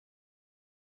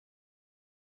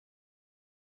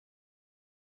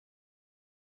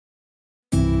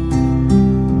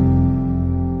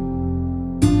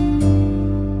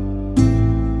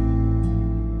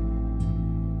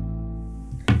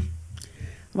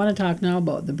I want to talk now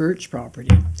about the Burtch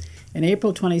property. In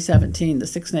April 2017, the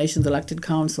Six Nations Elected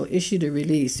Council issued a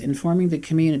release informing the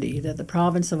community that the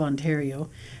province of Ontario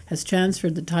has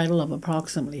transferred the title of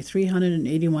approximately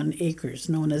 381 acres,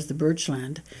 known as the Burtch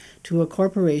land, to a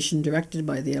corporation directed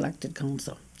by the Elected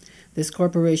Council. This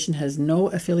corporation has no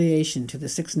affiliation to the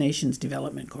Six Nations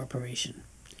Development Corporation.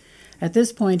 At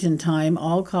this point in time,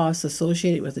 all costs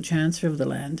associated with the transfer of the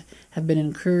land have been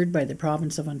incurred by the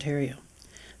province of Ontario.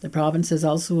 The province has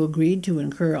also agreed to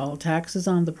incur all taxes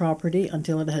on the property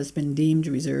until it has been deemed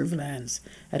reserve lands,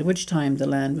 at which time the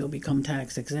land will become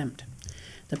tax exempt.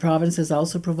 The province has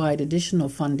also provided additional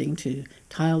funding to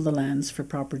tile the lands for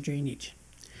proper drainage.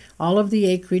 All of the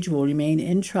acreage will remain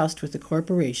in trust with the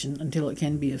corporation until it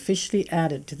can be officially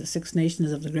added to the Six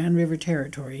Nations of the Grand River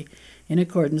Territory in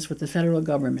accordance with the federal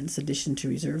government's addition to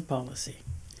reserve policy.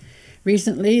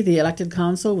 Recently, the Elected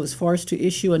Council was forced to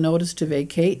issue a notice to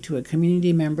vacate to a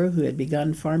community member who had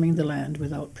begun farming the land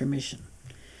without permission.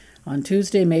 On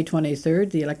Tuesday, May 23rd,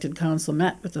 the Elected Council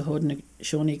met with the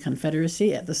Haudenosaunee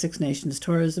Confederacy at the Six Nations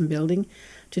Tourism Building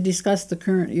to discuss the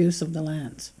current use of the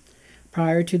lands.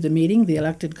 Prior to the meeting, the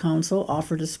Elected Council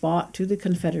offered a spot to the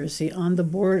Confederacy on the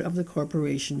board of the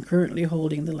corporation currently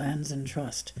holding the lands in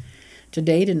trust. To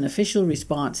date, an official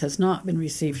response has not been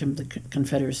received from the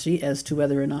Confederacy as to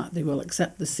whether or not they will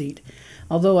accept the seat,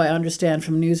 although I understand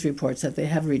from news reports that they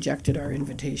have rejected our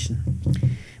invitation.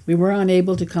 We were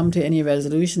unable to come to any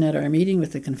resolution at our meeting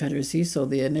with the Confederacy, so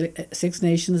the Six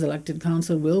Nations Elected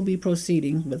Council will be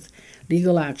proceeding with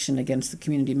legal action against the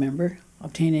community member,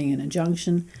 obtaining an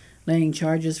injunction, laying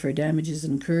charges for damages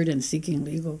incurred, and seeking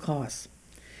legal costs.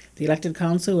 The Elected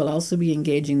Council will also be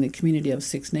engaging the community of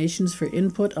Six Nations for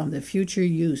input on the future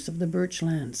use of the Burtch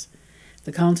lands.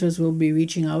 The councillors will be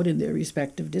reaching out in their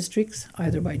respective districts,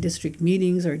 either by district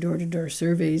meetings or door-to-door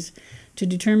surveys, to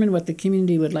determine what the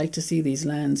community would like to see these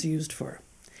lands used for.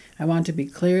 I want to be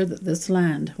clear that this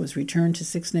land was returned to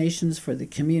Six Nations for the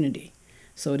community,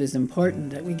 so it is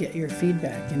important that we get your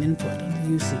feedback and input on the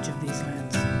usage of these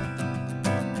lands.